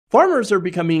Farmers are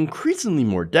becoming increasingly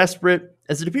more desperate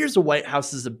as it appears the White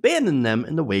House has abandoned them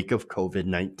in the wake of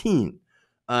COVID-19.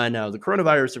 Now, the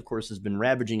coronavirus, of course, has been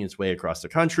ravaging its way across the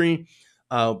country.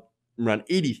 Uh, Around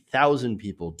 80,000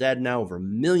 people dead now, over a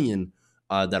million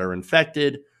that are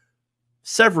infected.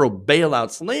 Several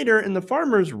bailouts later, and the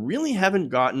farmers really haven't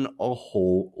gotten a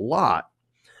whole lot.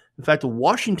 In fact, the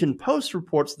Washington Post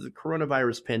reports that the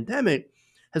coronavirus pandemic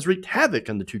has wreaked havoc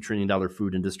on the $2 trillion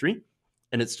food industry,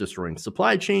 and it's destroying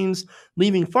supply chains,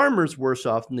 leaving farmers worse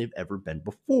off than they've ever been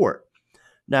before.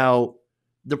 Now,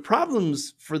 the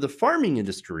problems for the farming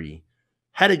industry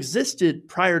had existed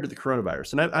prior to the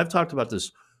coronavirus, and I've talked about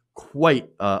this quite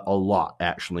a lot,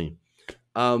 actually.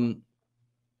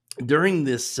 During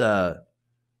this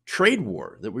trade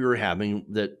war that we were having,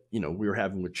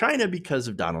 with China because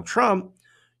of Donald Trump,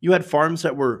 you had farms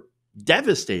that were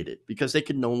devastated because they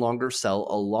could no longer sell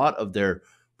a lot of their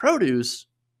produce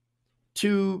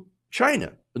to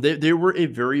China. They were a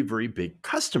very, very big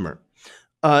customer.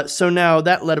 So now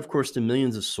that led, of course, to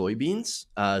millions of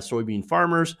soybean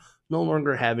farmers no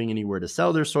longer having anywhere to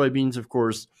sell their soybeans, of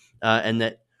course, and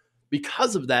that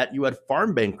because of that, you had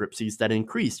farm bankruptcies that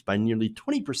increased by nearly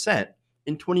 20%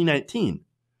 in 2019.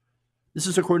 This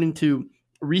is according to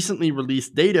recently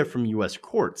released data from U.S.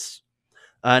 courts.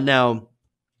 Now,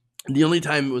 the only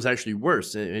time it was actually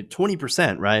worse,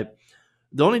 20%, right?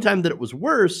 The only time that it was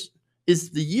worse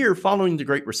is the year following the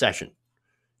Great Recession,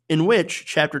 in which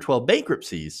Chapter 12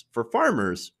 bankruptcies for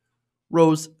farmers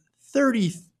rose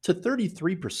 30 to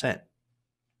 33%.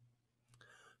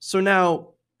 So now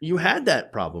you had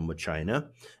that problem with China,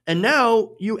 and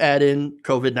now you add in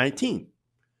COVID-19.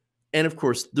 And of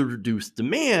course, the reduced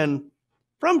demand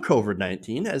from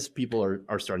COVID-19 as people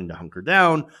are starting to hunker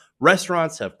down.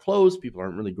 Restaurants have closed. People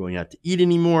aren't really going out to eat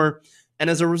anymore.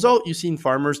 And as a result, you've seen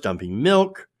farmers dumping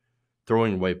milk,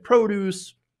 throwing away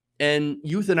produce, and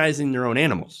euthanizing their own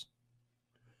animals.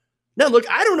 Now, look,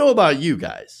 I don't know about you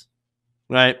guys,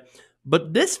 right?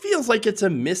 But this feels like it's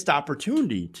a missed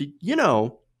opportunity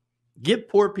to, give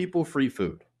poor people free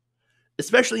food,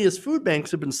 especially as food banks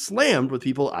have been slammed with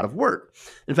people out of work.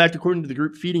 In fact, according to the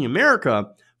group Feeding America,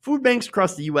 food banks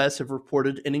across the U.S. have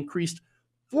reported an increased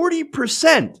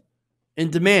 40%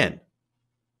 in demand.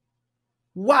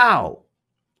 Wow,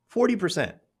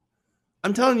 40%.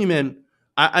 I'm telling you, man,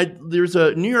 there's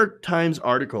a New York Times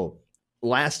article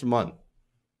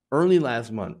early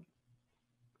last month,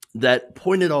 that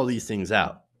pointed all these things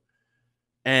out.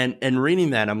 And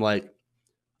reading that, I'm like,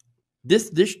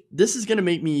 this is going to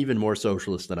make me even more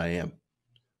socialist than I am,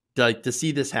 to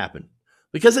see this happen,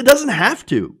 because it doesn't have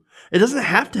to. It doesn't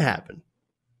have to happen.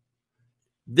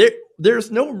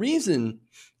 There's no reason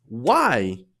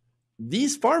why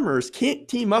these farmers can't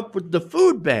team up with the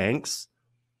food banks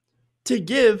to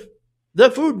give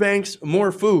the food banks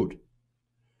more food.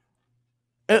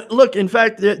 Look, in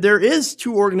fact, there is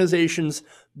two organizations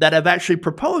that have actually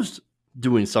proposed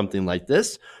doing something like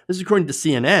this. This is according to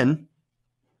CNN.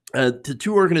 To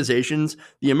two organizations,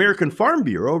 the American Farm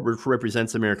Bureau, which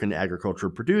represents American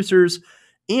agricultural producers,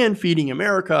 and Feeding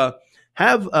America,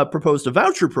 have proposed a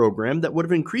voucher program that would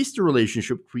have increased the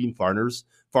relationship between farmers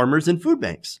and food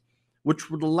banks,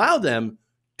 which would allow them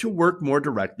to work more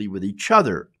directly with each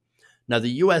other. Now,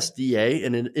 the USDA,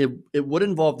 and it would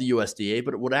involve the USDA,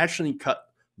 but it would actually cut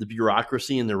the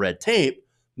bureaucracy and the red tape,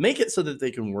 make it so that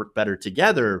they can work better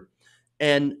together,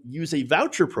 and use a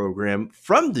voucher program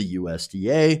from the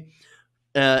USDA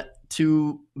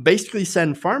to basically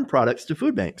send farm products to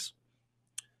food banks.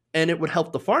 And it would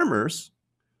help the farmers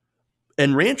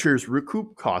and ranchers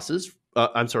recoup losses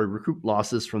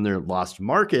from their lost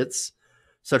markets,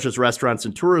 such as restaurants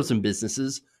and tourism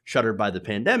businesses shuttered by the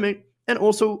pandemic, and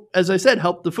also, as I said,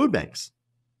 help the food banks.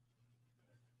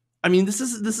 I mean, this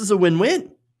is a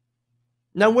win-win.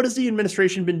 Now, what has the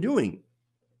administration been doing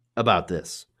about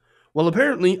this? Well,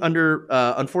 apparently,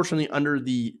 unfortunately, under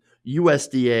the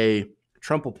USDA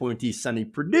Trump appointee Sonny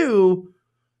Perdue,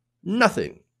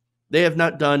 nothing. They have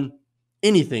not done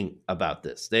anything about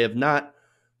this. They have not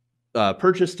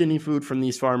purchased any food from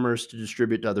these farmers to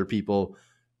distribute to other people.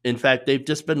 In fact, they've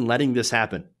just been letting this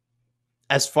happen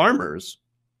as farmers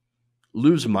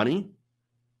lose money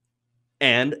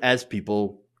and as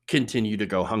people continue to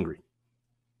go hungry.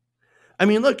 I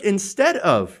mean, look, instead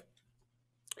of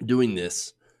doing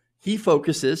this,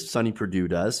 Sonny Perdue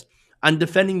does, on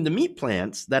defending the meat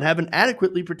plants that haven't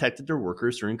adequately protected their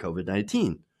workers during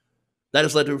COVID-19. That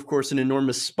has led to, of course, an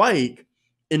enormous spike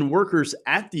in workers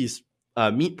at these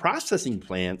meat processing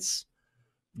plants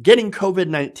getting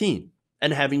COVID-19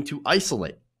 and having to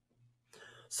isolate.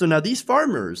 So now these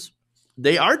farmers,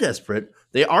 they are desperate.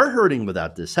 They are hurting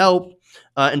without this help.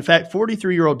 In fact,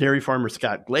 43-year-old dairy farmer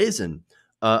Scott Glazen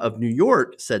of New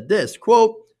York said this,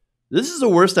 quote, "This is the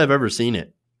worst I've ever seen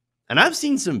it. And I've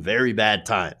seen some very bad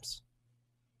times."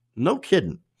 No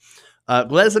kidding.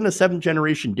 Glazen, a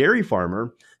seventh-generation dairy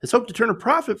farmer, has hoped to turn a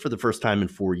profit for the first time in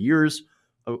 4 years,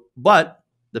 but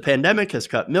the pandemic has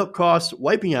cut milk costs,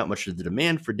 wiping out much of the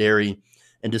demand for dairy,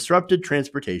 and disrupted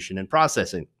transportation and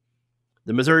processing.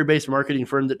 The Missouri-based marketing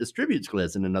firm that distributes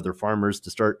Glazen and other farmers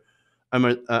to start,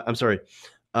 the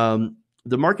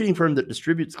marketing firm that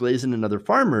distributes Glazen and other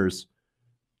farmers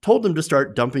told them to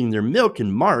start dumping their milk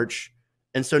in March,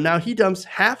 and so now he dumps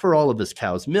half or all of his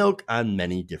cow's milk on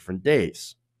many different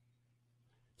days.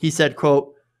 He said,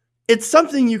 quote, "It's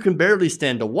something you can barely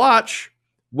stand to watch.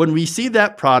 When we see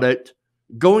that product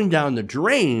going down the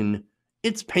drain,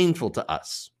 it's painful to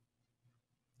us."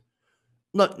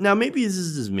 Look, now maybe this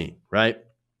is me, right?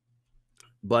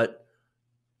 But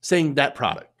saying that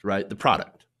product, right? The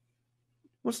product.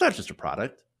 Well, it's not just a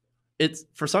product. It's,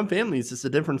 for some families, it's the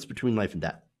difference between life and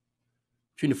death,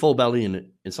 between a full belly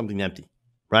and something empty,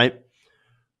 right?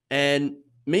 And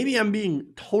maybe I'm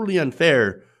being totally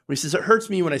unfair when he says it hurts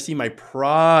me when I see my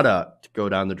product go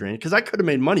down the drain, because I could have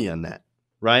made money on that,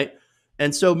 right?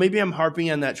 And so maybe I'm harping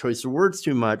on that choice of words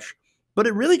too much, but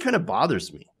it really kind of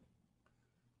bothers me.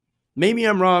 Maybe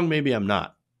I'm wrong, maybe I'm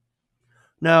not.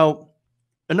 Now,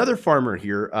 another farmer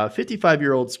here,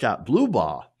 55-year-old Scott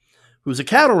Bluebaugh, who's a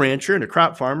cattle rancher and a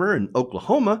crop farmer in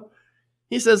Oklahoma,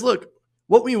 he says, look,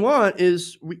 what we want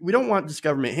is, we don't want just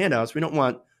government handouts. We don't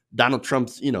want Donald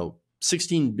Trump's,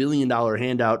 $16 billion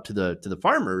handout to the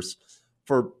farmers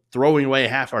for throwing away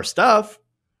half our stuff.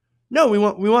 No, we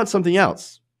want something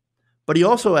else. But he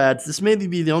also adds, this may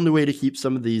be the only way to keep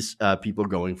some of these people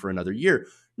going for another year.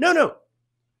 No.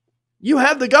 You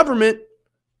have the government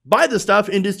buy the stuff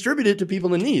and distribute it to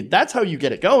people in need. That's how you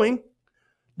get it going.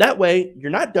 That way,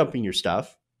 you're not dumping your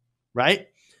stuff, right?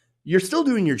 You're still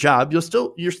doing your job. You're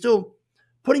still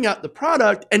putting out the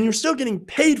product, and you're still getting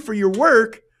paid for your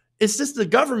work. It's just the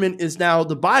government is now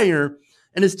the buyer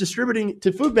and is distributing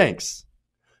to food banks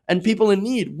and people in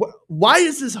need. Why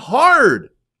is this hard?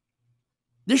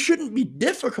 This shouldn't be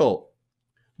difficult,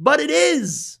 but it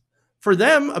is. For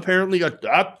them, apparently,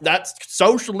 that's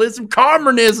socialism,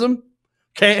 communism.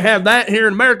 Can't have that here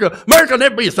in America. America will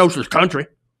never be a socialist country.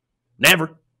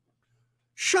 Never.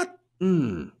 Just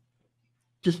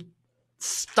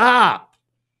stop.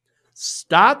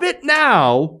 Stop it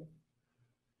now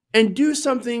and do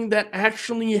something that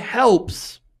actually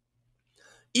helps.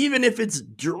 Even if it's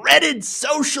dreaded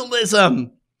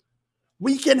socialism,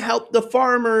 we can help the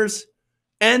farmers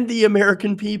and the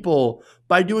American people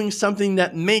by doing something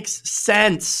that makes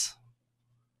sense.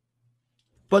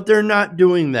 But they're not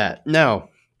doing that. Now,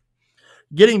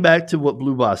 getting back to what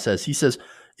Bluebaugh says, he says,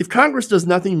 if Congress does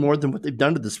nothing more than what they've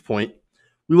done to this point,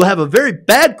 we will have a very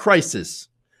bad crisis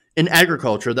in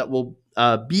agriculture that will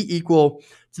be equal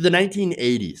to the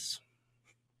 1980s.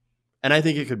 And I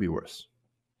think it could be worse.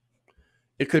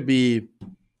 It could be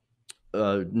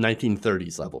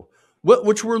 1930s level,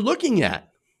 which we're looking at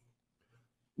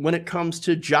when it comes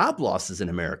to job losses in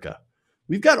America.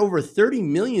 We've got over 30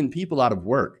 million people out of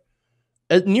work,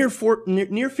 at near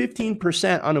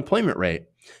 15% unemployment rate,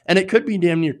 and it could be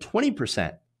damn near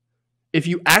 20% if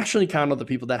you actually count all the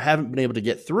people that haven't been able to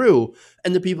get through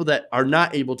and the people that are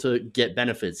not able to get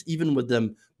benefits, even with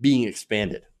them being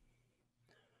expanded.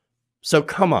 So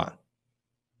come on.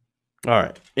 All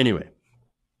right. Anyway,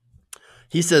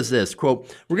 he says this,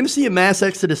 quote, "We're going to see a mass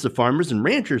exodus of farmers and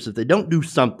ranchers if they don't do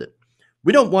something.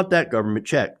 We don't want that government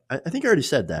check." I think I already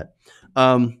said that.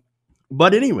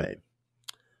 But anyway,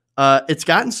 it's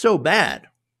gotten so bad,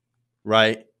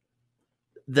 right,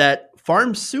 that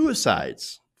farmer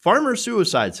suicides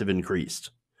have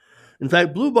increased. In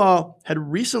fact, Bluebaugh had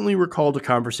recently recalled a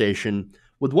conversation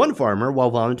with one farmer while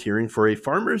volunteering for a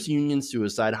farmers union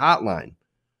suicide hotline.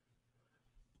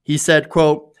 He said,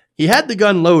 quote, "He had the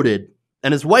gun loaded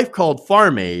and his wife called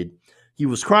farm aid. He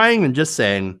was crying and just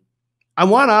saying, 'I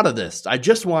want out of this. I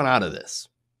just want out of this.'"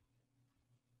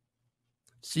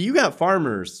 So you got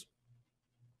farmers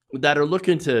that are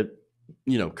looking to,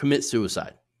 commit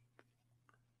suicide.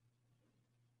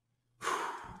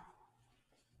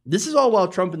 This is all while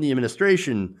Trump and the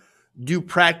administration do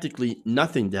practically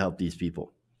nothing to help these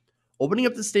people. Opening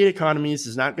up the state economies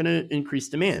is not going to increase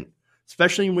demand,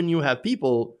 especially when you have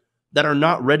people that are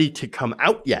not ready to come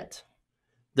out yet.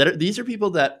 These are people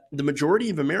that the majority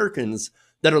of Americans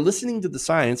that are listening to the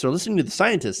science or listening to the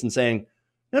scientists and saying,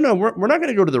 no, we're not going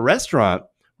to go to the restaurant.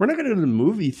 We're not going to go to the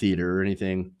movie theater or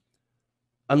anything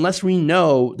unless we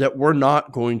know that we're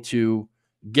not going to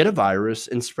get a virus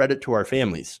and spread it to our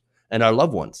families and our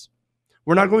loved ones.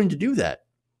 We're not going to do that.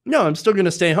 No, I'm still going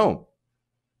to stay home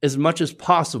as much as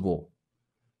possible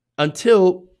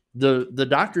until the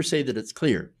doctors say that it's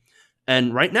clear.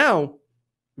 And right now,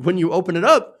 when you open it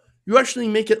up, you actually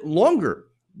make it longer.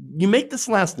 You make this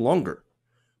last longer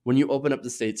when you open up the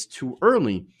states too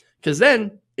early, because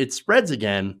then it spreads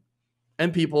again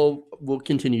and people will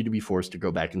continue to be forced to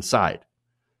go back inside.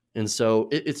 And so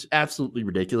it's absolutely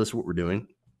ridiculous what we're doing.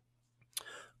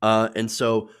 And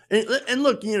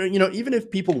look, even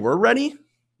if people were ready,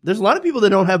 there's a lot of people that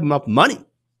don't have enough money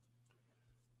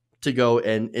to go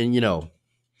and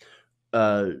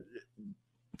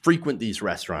frequent these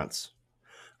restaurants.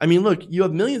 I mean, look, you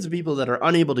have millions of people that are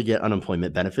unable to get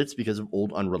unemployment benefits because of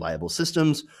old, unreliable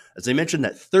systems. As I mentioned,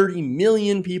 that 30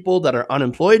 million people that are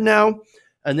unemployed now.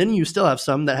 And then you still have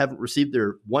some that haven't received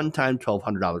their one-time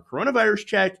 $1,200 coronavirus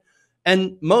check.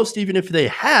 And most, even if they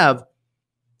have,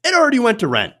 it already went to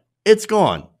rent. It's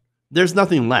gone. There's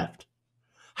nothing left.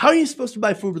 How are you supposed to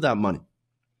buy food without money?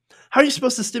 How are you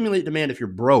supposed to stimulate demand if you're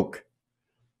broke?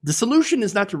 The solution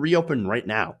is not to reopen right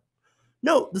now.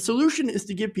 No, the solution is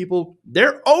to give people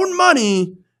their own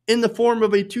money in the form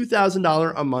of a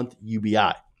 $2,000 a month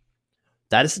UBI.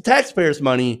 That is the taxpayer's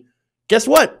money. Guess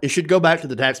what? It should go back to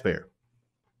the taxpayer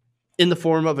in the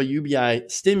form of a UBI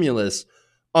stimulus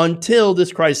until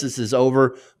this crisis is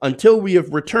over, until we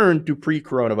have returned to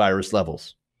pre-coronavirus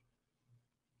levels.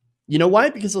 You know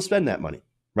why? Because they'll spend that money,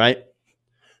 right?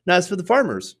 Now, as for the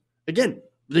farmers, again,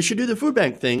 they should do the food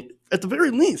bank thing. At the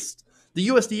very least, the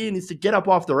USDA needs to get up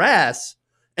off their ass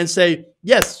and say,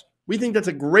 yes, we think that's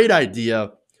a great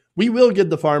idea. We will give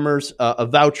the farmers a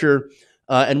voucher,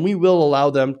 and we will allow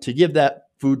them to give that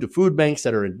food to food banks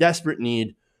that are in desperate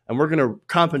need, and we're going to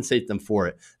compensate them for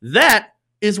it. That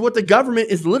is what the government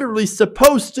is literally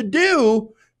supposed to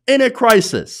do in a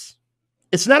crisis.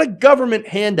 It's not a government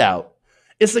handout.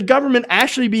 It's the government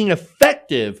actually being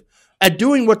effective at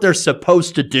doing what they're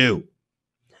supposed to do.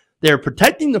 They're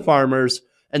protecting the farmers,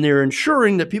 and they're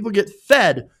ensuring that people get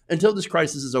fed until this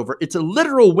crisis is over. It's a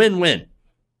literal win-win.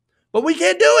 But we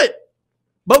can't do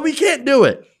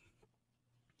it.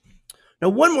 Now,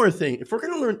 one more thing. If we're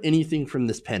going to learn anything from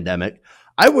this pandemic,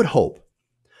 I would hope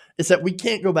is that we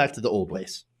can't go back to the old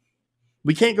ways.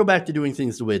 We can't go back to doing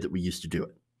things the way that we used to do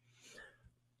it.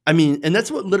 I mean, and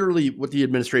that's what the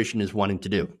administration is wanting to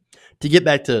do, to get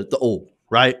back to the old,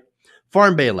 right?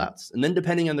 Farm bailouts, and then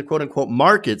depending on the quote-unquote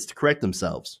markets to correct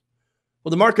themselves. Well,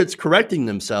 the markets correcting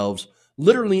themselves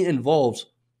literally involves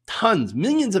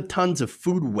millions of tons of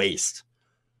food waste,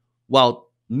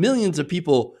 while millions of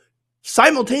people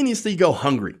simultaneously go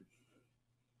hungry.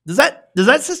 Does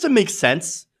that system make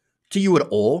sense to you at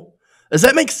all? Does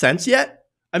that make sense yet?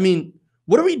 I mean,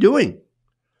 what are we doing?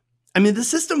 I mean, the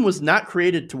system was not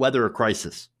created to weather a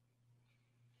crisis.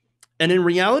 And in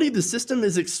reality, the system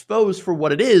is exposed for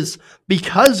what it is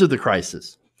because of the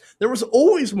crisis. There was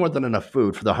always more than enough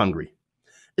food for the hungry.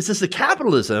 It's just that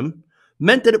capitalism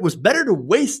meant that it was better to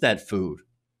waste that food,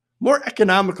 more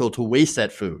economical to waste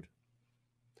that food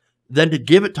than to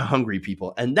give it to hungry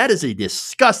people. And that is a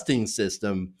disgusting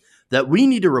system that we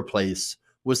need to replace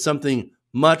with something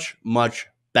much, much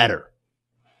better.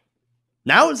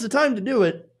 Now is the time to do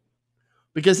it,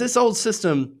 because this old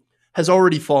system has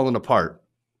already fallen apart.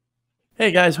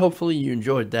 Hey guys, hopefully you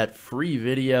enjoyed that free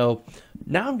video.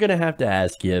 Now I'm going to have to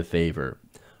ask you a favor.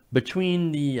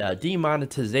 Between the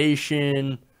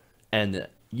demonetization and the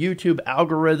YouTube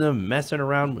algorithm messing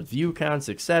around with view counts,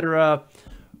 etc.,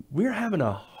 we're having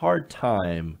a hard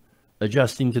time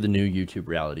adjusting to the new YouTube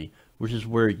reality, which is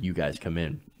where you guys come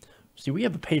in. See, we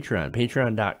have a Patreon,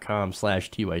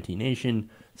 patreon.com/TYTNation,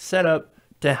 set up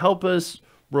to help us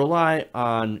rely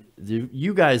on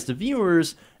you guys, the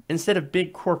viewers, instead of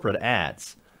big corporate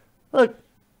ads. Look,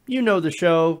 you know the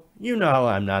show. You know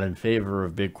I'm not in favor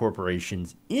of big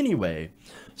corporations anyway.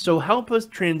 So help us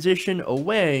transition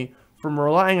away from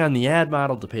relying on the ad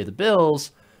model to pay the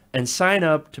bills and sign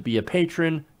up to be a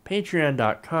patron,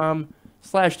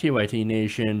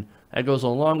 patreon.com/TYTNation. That goes a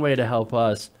long way to help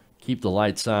us keep the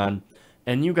lights on.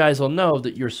 And you guys will know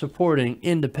that you're supporting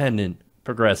independent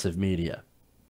progressive media.